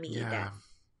ritual for me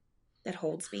that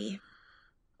holds me.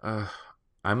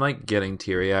 I'm like getting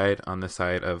teary-eyed on the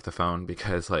side of the phone,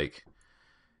 because like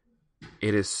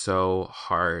it is so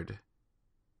hard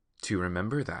to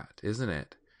remember that, isn't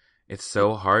it? It's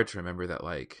so hard to remember that,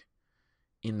 like,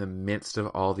 in the midst of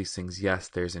all these things, yes,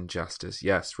 there's injustice,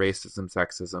 yes, racism,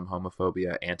 sexism,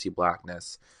 homophobia,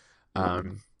 anti-blackness,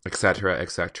 etc.,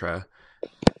 etc.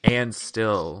 And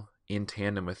still, in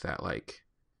tandem with that, like,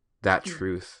 that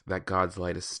truth that God's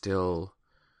light is still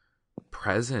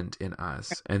present in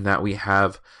us, and that we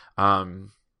have, I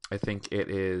think it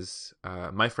is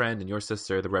my friend and your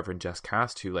sister, the Reverend Jess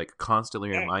Cast, who like constantly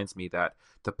reminds me that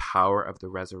the power of the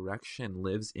resurrection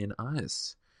lives in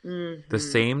us. The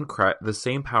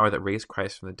same power that raised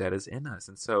Christ from the dead is in us.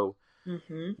 And so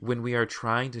when we are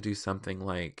trying to do something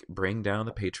like bring down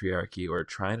the patriarchy, or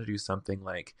trying to do something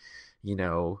like,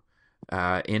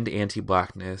 end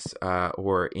anti-blackness,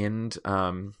 or end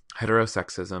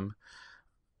heterosexism,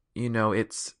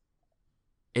 it's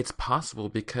possible,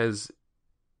 because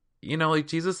like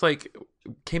Jesus, like,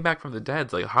 came back from the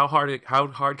dead. Like, how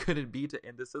hard could it be to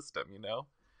end the system?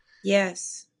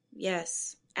 Yes,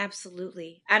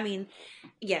 absolutely. I mean,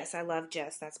 yes, I love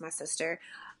Jess. That's my sister,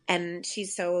 and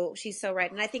she's so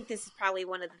right. And I think this is probably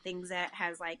one of the things that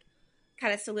has, like,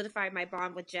 kind of solidified my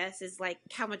bond with Jess, is like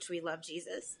how much we love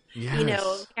Jesus.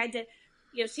 Yes. I did.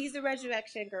 She's the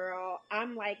resurrection girl.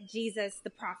 I'm like Jesus, the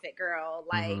prophet girl.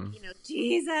 Like,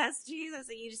 Jesus,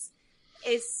 and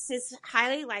it's just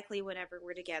highly likely whenever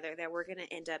we're together that we're going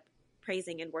to end up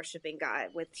praising and worshiping God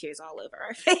with tears all over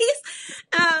our face.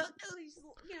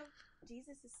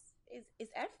 Jesus is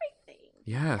everything.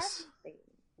 Yes.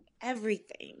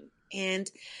 Everything. And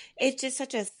it's just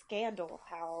such a scandal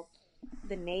how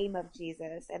the name of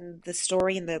Jesus and the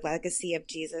story and the legacy of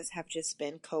Jesus have just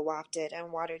been co-opted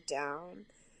and watered down.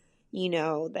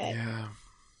 And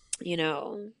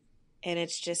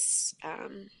it's just,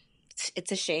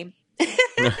 it's a shame.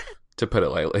 To put it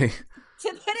lightly.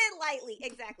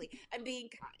 Exactly. I'm being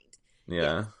kind.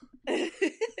 Yeah. Yes.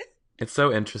 It's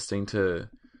so interesting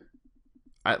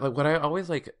what I always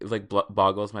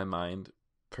boggles my mind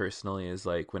personally is,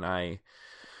 like, when I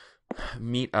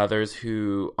meet others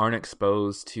who aren't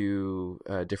exposed to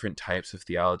different types of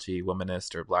theology,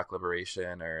 womanist or Black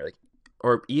liberation,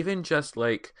 or even just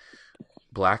like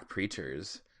Black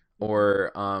preachers,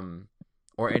 or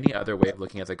any other way of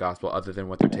looking at the gospel other than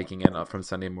what they're taking in from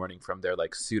Sunday morning from their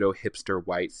like pseudo hipster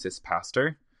white cis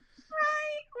pastor.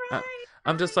 Right.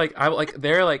 I'm just like, I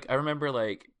remember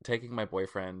like taking my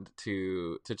boyfriend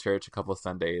to church a couple of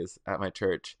Sundays at my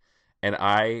church, and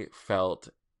I felt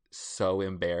so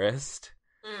embarrassed.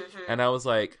 And I was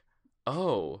like,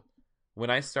 oh, when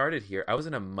I started here, I was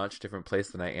in a much different place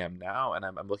than I am now. And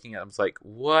I'm looking at, I'm like,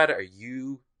 what are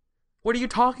you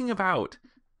talking about?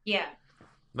 Yeah.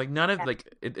 Like, none of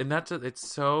and that's, it's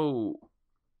so,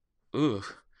 ugh.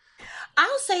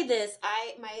 I'll say this,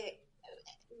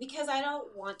 because I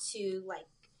don't want to, like,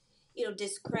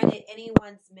 discredit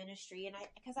anyone's ministry, and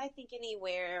because I think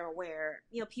anywhere where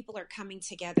people are coming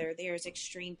together, there's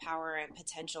extreme power and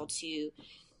potential to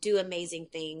do amazing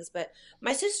things. But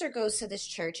my sister goes to this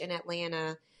church in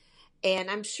Atlanta, and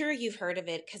I'm sure you've heard of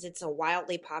it because it's a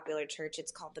wildly popular church.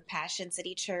 It's called the Passion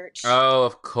City Church. Oh,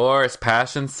 of course,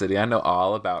 Passion City. I know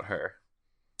all about her.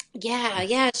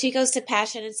 Yeah, she goes to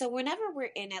Passion, and so whenever we're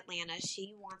in Atlanta,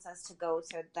 she wants us to go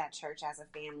to that church as a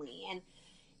family. And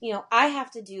I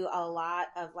have to do a lot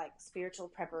of like spiritual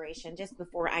preparation just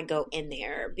before I go in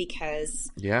there,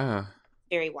 because yeah,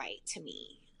 very white to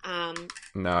me.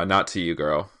 No, not to you,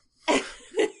 girl.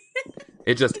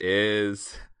 It just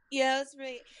is. Yeah, it's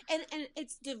really, and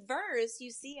it's diverse. You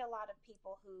see a lot of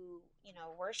people who,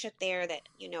 worship there that,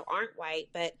 aren't white,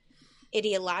 but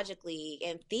ideologically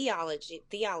and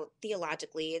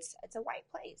theologically, it's a white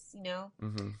place.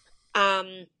 Mm-hmm.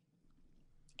 Um,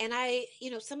 and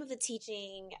some of the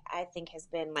teaching I think has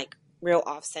been like real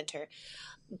off center,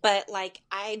 but like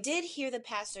I did hear the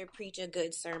pastor preach a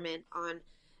good sermon on,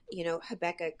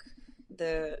 Habakkuk.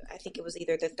 I think it was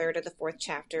either the third or the fourth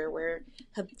chapter where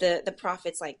the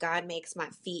prophet's like, God makes my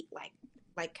feet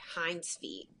like hinds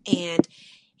feet, and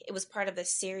it was part of a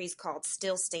series called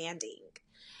Still Standing.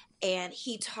 And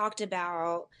he talked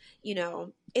about,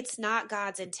 it's not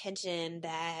God's intention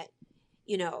that,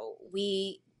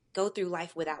 we go through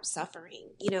life without suffering.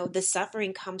 The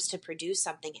suffering comes to produce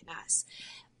something in us.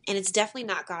 And it's definitely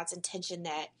not God's intention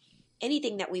that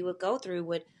anything that we would go through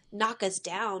would knock us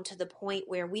down to the point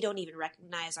where we don't even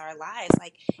recognize our lives.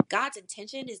 Like, God's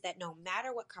intention is that no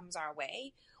matter what comes our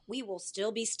way, we will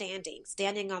still be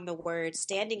standing on the word,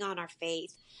 standing on our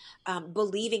faith,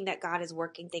 believing that God is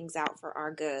working things out for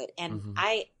our good. And Mm-hmm.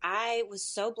 I was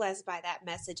so blessed by that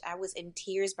message. I was in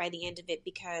tears by the end of it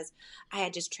because I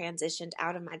had just transitioned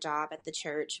out of my job at the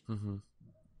church. Mm-hmm.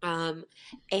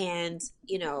 And,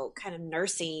 kind of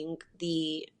nursing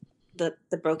the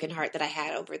broken heart that I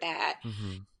had over that,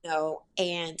 Mm-hmm.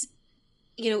 And,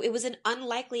 it was an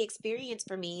unlikely experience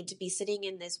for me to be sitting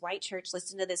in this white church,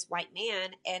 listening to this white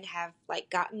man and have like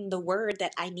gotten the word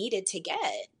that I needed to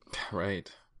get.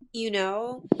 Right.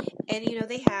 And,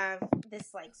 they have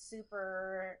this like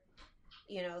super,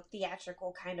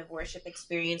 theatrical kind of worship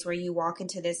experience where you walk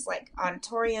into this like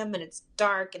auditorium and it's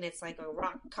dark and it's like a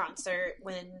rock concert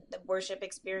when the worship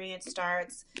experience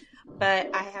starts.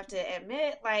 But I have to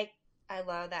admit, like, I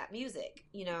love that music,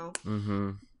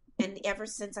 Mm-hmm. And ever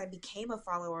since I became a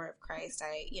follower of Christ,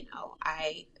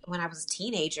 when I was a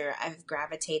teenager, I've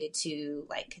gravitated to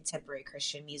like contemporary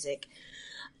Christian music.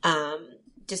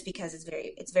 Just because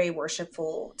it's very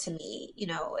worshipful to me.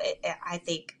 I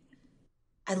think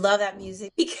I love that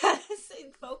music because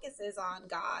it focuses on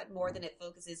God more than it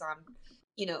focuses on,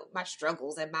 my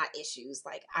struggles and my issues.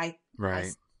 Like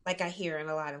Right. I hear in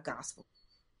a lot of gospel.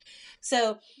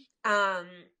 So,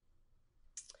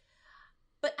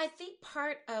 but I think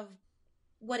part of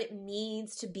what it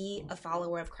means to be a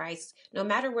follower of Christ, no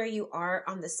matter where you are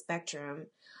on the spectrum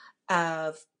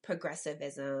of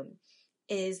progressivism,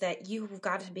 is that you've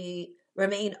got to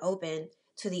remain open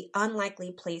to the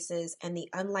unlikely places and the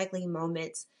unlikely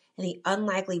moments and the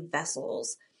unlikely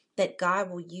vessels that God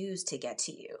will use to get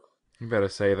to you. You better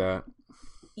say that.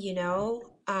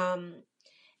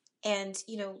 And,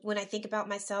 when I think about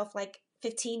myself, like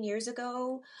 15 years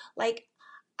ago, like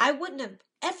I wouldn't have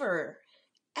ever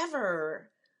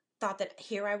thought that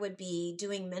here I would be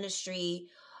doing ministry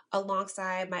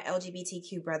alongside my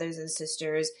LGBTQ brothers and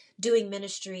sisters, doing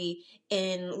ministry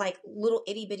in like little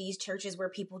itty bitty churches where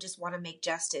people just want to make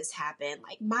justice happen.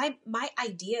 Like my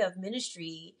idea of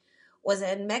ministry was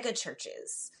in mega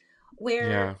churches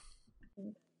Yeah.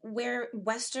 where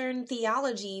Western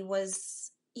theology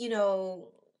was,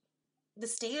 the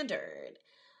standard.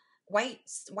 White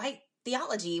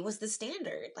theology was the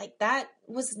standard. Like that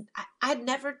was, I'd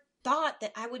never thought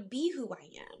that I would be who I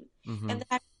am Mm-hmm. and that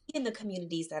I'd be in the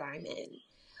communities that I'm in.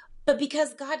 But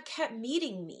because God kept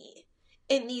meeting me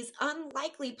in these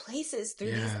unlikely places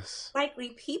through these unlikely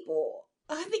people,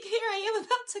 I think here I am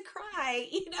about to cry,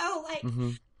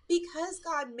 Mm-hmm. because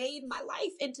God made my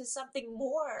life into something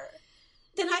more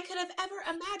than I could have ever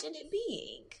imagined it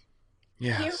being.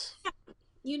 Yes.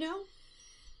 Here,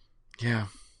 Yeah.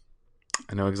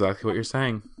 I know exactly what you're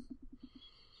saying.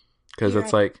 Because Here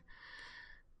it's like,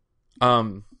 I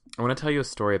want to tell you a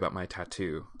story about my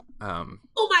tattoo. Oh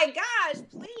my gosh,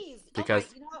 please. Because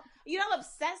I'm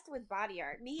obsessed with body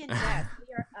art. Me and Jess,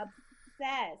 we are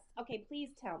obsessed. Okay, please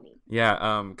tell me.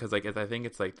 yeah, because like I think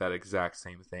it's like that exact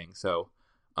same thing. So,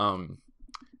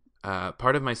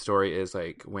 part of my story is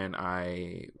like when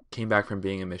I came back from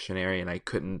being a missionary and I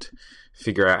couldn't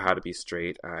figure out how to be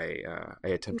straight, I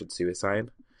attempted suicide,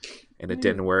 and it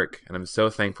didn't work. And I'm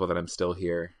so thankful that I'm still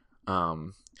here.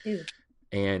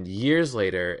 And years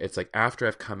later, it's like after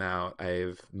I've come out,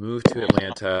 I've moved to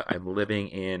Atlanta. I'm living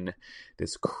in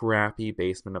this crappy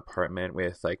basement apartment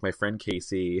with like my friend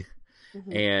Casey.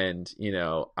 And,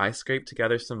 I scrape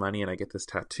together some money and I get this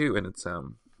tattoo, and it's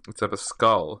of a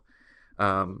skull,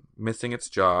 missing its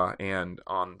jaw. And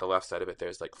on the left side of it,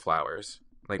 there's like flowers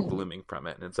like blooming from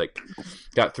it. And it's like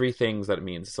got three things that it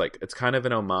means. It's like, it's kind of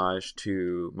an homage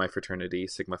to my fraternity,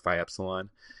 Sigma Phi Epsilon.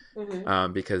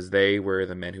 Because they were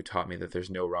the men who taught me that there's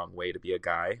no wrong way to be a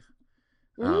guy.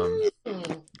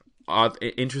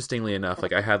 interestingly enough,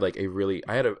 like I had like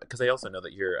because I also know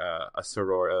that you're a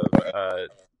soror of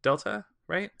Delta,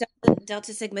 right?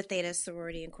 Delta Sigma Theta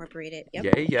Sorority Incorporated. Yep.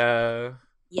 Yeah, yeah.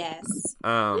 Yes.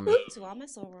 Um, To all my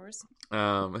sorors.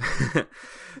 um,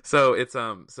 so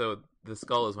so the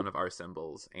skull is one of our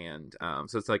symbols, and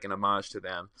so it's like an homage to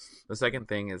them. The second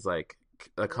thing is like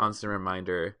a constant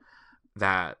reminder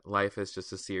that life is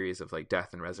just a series of like death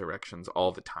and resurrections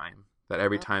all the time. That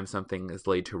every time something is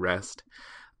laid to rest,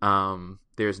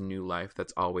 there's new life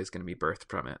that's always going to be birthed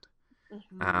from it.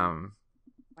 Mm-hmm.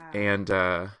 Wow. And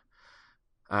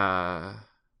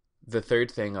the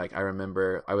third thing, like I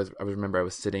remember I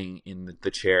was sitting in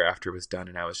the chair after it was done,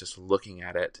 and I was just looking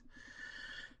at it,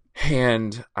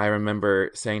 and I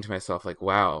remember saying to myself like,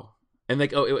 wow. And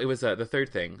like, it was the third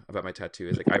thing about my tattoo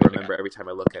is like I remember every time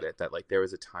I look at it that like there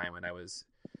was a time when I was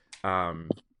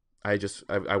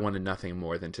I wanted nothing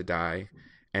more than to die,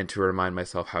 and to remind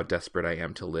myself how desperate I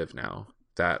am to live now,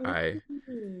 that I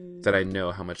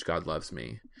know how much God loves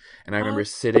me. And I remember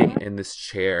sitting in this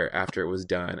chair after it was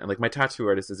done, and like my tattoo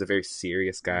artist is a very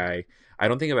serious guy. I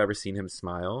don't think I've ever seen him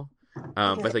smile,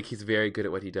 but like he's very good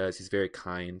at what he does. He's very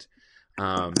kind,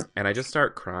 and I just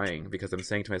start crying because I'm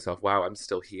saying to myself, wow, I'm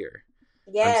still here.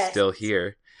 Yes. I'm still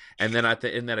here. And then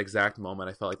in that exact moment,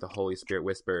 I felt like the Holy Spirit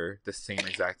whisper the same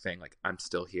exact thing, like, I'm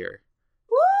still here.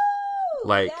 Woo!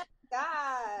 Like, yes,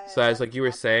 God. So as like you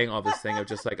were saying all this thing of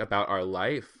just like about our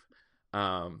life,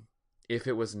 if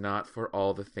it was not for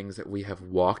all the things that we have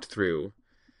walked through,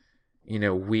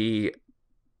 we,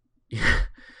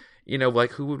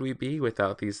 like who would we be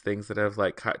without these things that have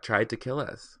like tried to kill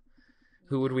us?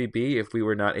 Who would we be if we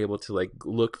were not able to like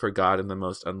look for God in the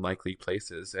most unlikely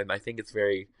places? And I think it's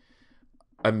very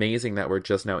amazing that we're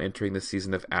just now entering the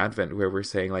season of Advent, where we're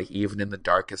saying like even in the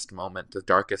darkest moment, the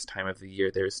darkest time of the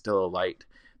year, there's still a light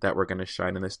that we're going to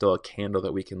shine, and there's still a candle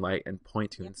that we can light and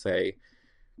point to and say,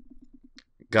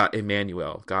 God,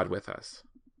 Emmanuel, God with us.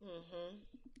 Mm-hmm.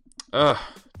 Ugh.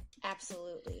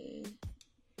 Absolutely.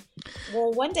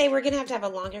 Well, one day we're going to have a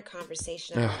longer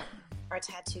conversation about our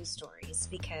tattoo stories,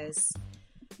 because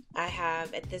I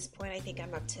have, at this point, I think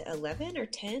I'm up to 11 or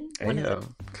 10.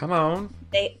 Come on.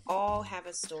 They all have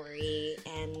a story.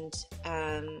 And,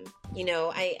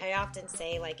 I often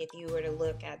say, like, if you were to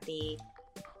look at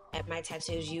my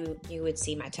tattoos, you would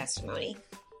see my testimony.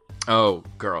 Oh,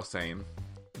 girl, same.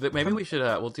 Maybe we should,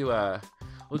 we'll do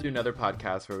another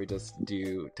podcast where we just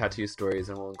do tattoo stories,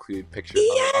 and we'll include pictures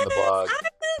on the blog. I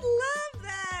would love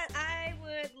that. I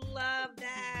would love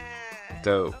that.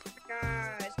 Dope. Oh my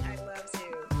gosh, I'd love to.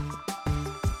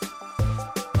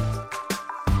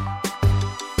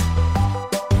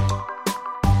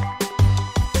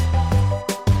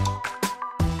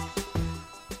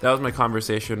 That was my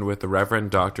conversation with the Reverend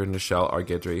Dr. Neichelle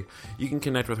Guidry. You can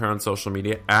connect with her on social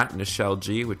media at Neichelle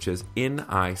G, which is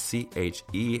NiChellEG.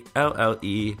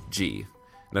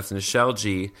 That's Neichelle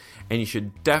G, and you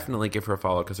should definitely give her a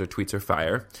follow because her tweets are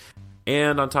fire.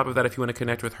 And on top of that, if you want to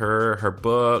connect with her, her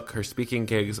book, her speaking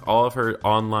gigs, all of her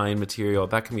online material,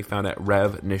 that can be found at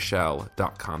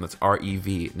revneichelle.com. That's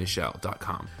REV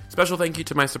Neichelle.com. Special thank you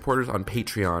to my supporters on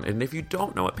Patreon. And if you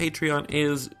don't know what Patreon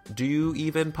is, do you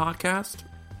even podcast?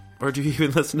 Or do you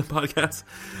even listen to podcasts?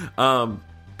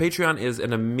 Patreon is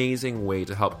an amazing way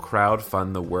to help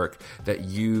crowdfund the work that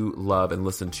you love and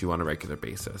listen to on a regular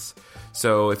basis.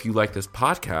 So if you like this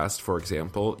podcast, for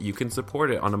example, you can support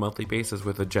it on a monthly basis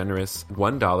with a generous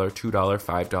 $1, $2,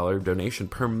 $5 donation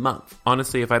per month.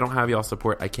 Honestly, if I don't have y'all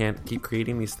support, I can't keep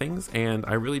creating these things, and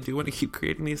I really do want to keep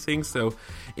creating these things. So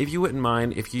if you wouldn't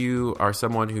mind, if you are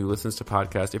someone who listens to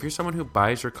podcasts, if you're someone who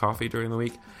buys your coffee during the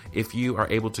week, if you are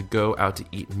able to go out to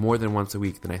eat more than once a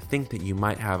week, then I think that you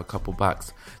might have a couple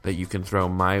bucks that you can throw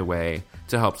my way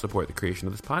to help support the creation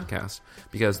of this podcast.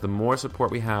 Because the more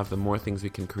support we have, the more things we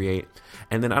can create.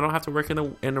 And then I don't have to work in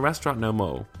a restaurant no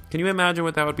more. Can you imagine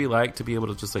what that would be like to be able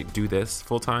to just like do this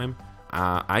full time?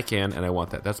 I can, and I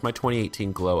want that. That's my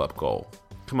 2018 glow up goal.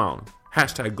 Come on.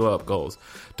 Hashtag glow up goals.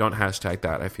 Don't hashtag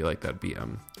that. I feel like that'd be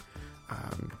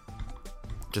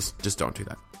just don't do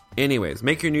that. Anyways,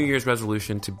 make your New Year's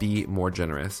resolution to be more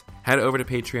generous. Head over to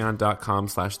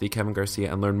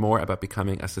patreon.com/thekevingarcia and learn more about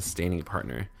becoming a sustaining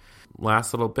partner.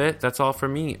 Last little bit, that's all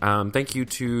from me. Thank you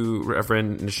to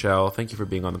Reverend Neichelle. Thank you for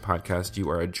being on the podcast. You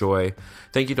are a joy.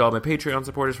 Thank you to all my Patreon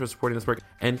supporters for supporting this work.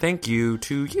 And thank you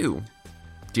to you,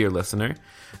 dear listener.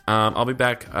 I'll be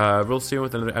back real soon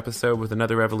with another episode with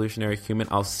another revolutionary human.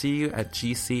 I'll see you at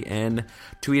GCN.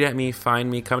 Tweet at me,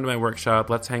 find me, come to my workshop.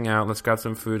 Let's hang out. Let's grab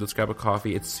some food. Let's grab a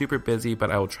coffee. It's super busy,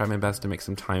 but I will try my best to make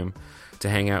some time to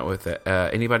hang out with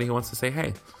anybody who wants to say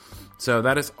hey. So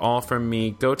that is all from me.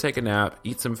 Go take a nap,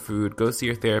 eat some food, go see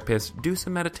your therapist, do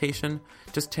some meditation,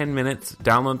 just 10 minutes,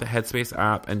 download the Headspace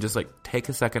app, and just like take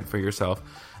a second for yourself.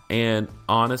 And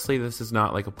honestly, this is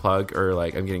not like a plug or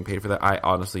like I'm getting paid for that. I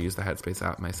honestly use the Headspace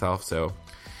app myself. So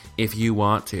if you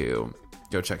want to,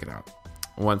 go check it out.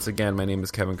 Once again, my name is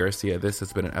Kevin Garcia. This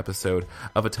has been an episode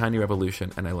of A Tiny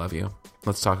Revolution, and I love you.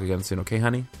 Let's talk again soon, okay,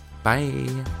 honey?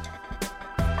 Bye.